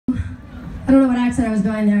I don't know what accent I was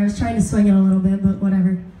going there. I was trying to swing it a little bit, but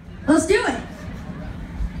whatever. Let's do it!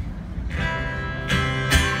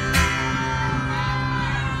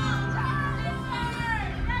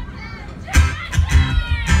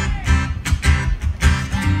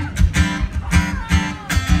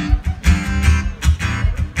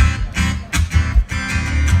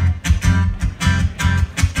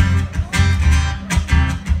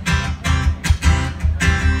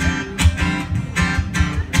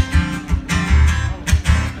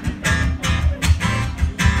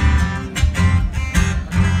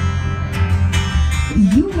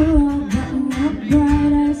 You were all buttoned up,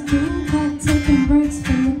 bright eyes, clean cut, taking breaks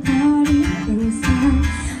from the party inside.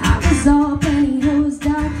 I was all pantyhose,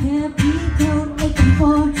 dark hair, peacoat, aching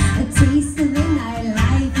for a taste of the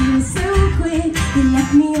nightlife. You were so quick, you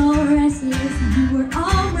left me all restless. You were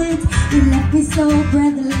all wit, you left me so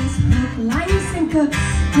breathless. Hook, line, sinker,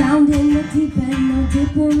 drowned in the deep end, no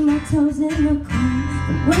dipping my toes in the cold.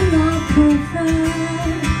 But we're not perfect.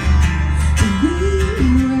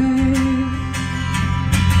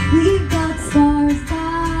 We've got scars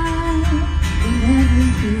that we never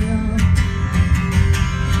heal,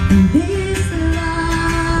 and this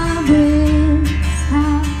love is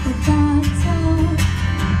half the battle.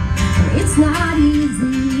 It's not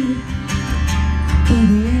easy, but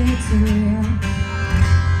it's real.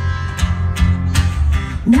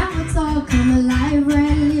 Now it's all come alive,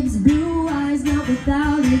 red lips, blue eyes, not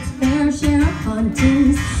without its fair share of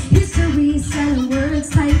hauntings. History, selling words,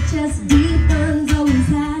 tight chest, deep burns, always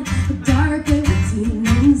had darker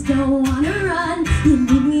demons. Don't wanna run, you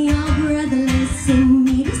leave me all breathless, sing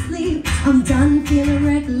me to sleep. I'm done feeling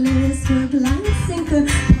reckless, hook, line, sinker,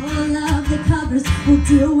 pull up the covers. We'll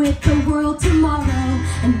deal with the world tomorrow,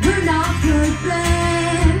 and we're not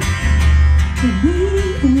perfect, but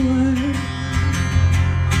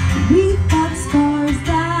we've got scars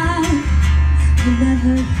that will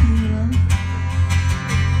never heal,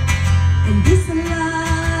 and this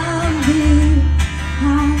love is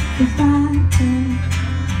half the battle.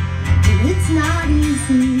 And it's not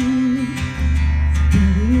easy,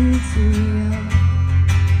 but it's real.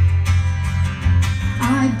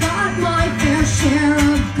 I've got my fair share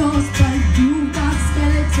of ghosts, but you've got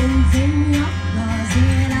skeletons in your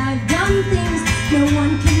closet. I've done things no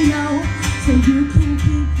one can know, so you can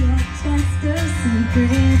keep your chest of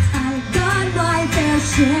secrets. I've got my fair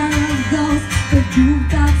share of ghosts, but you've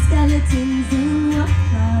got skeletons in your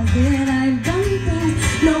closet. I've done things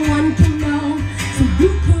no one can know, so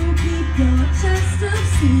you can keep your chest of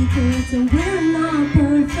secrets. And we're not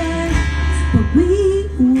perfect, but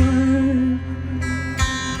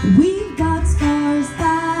we've got scars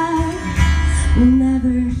that will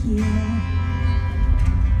never heal.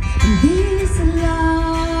 And this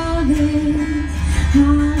love is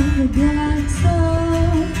half a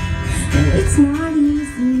battle, but it's not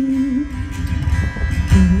easy,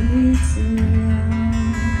 but it's real.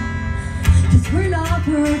 'Cause we're not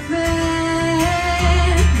perfect,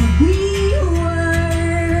 but we're worn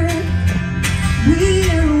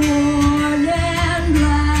and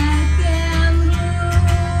black and blue.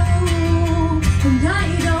 And I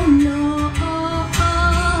don't know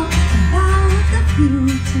about the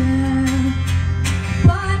future,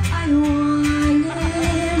 but I want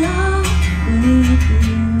it all with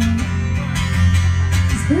you.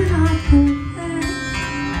 'Cause we're not perfect,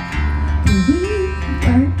 but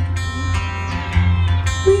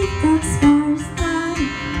we've got scars that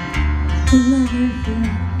will never heal.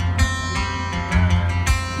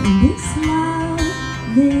 And this love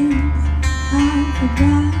is half a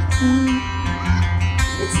battle.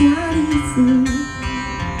 It's not easy,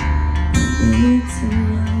 but it's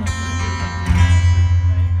real.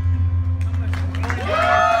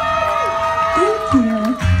 Thank you.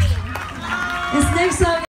 This next song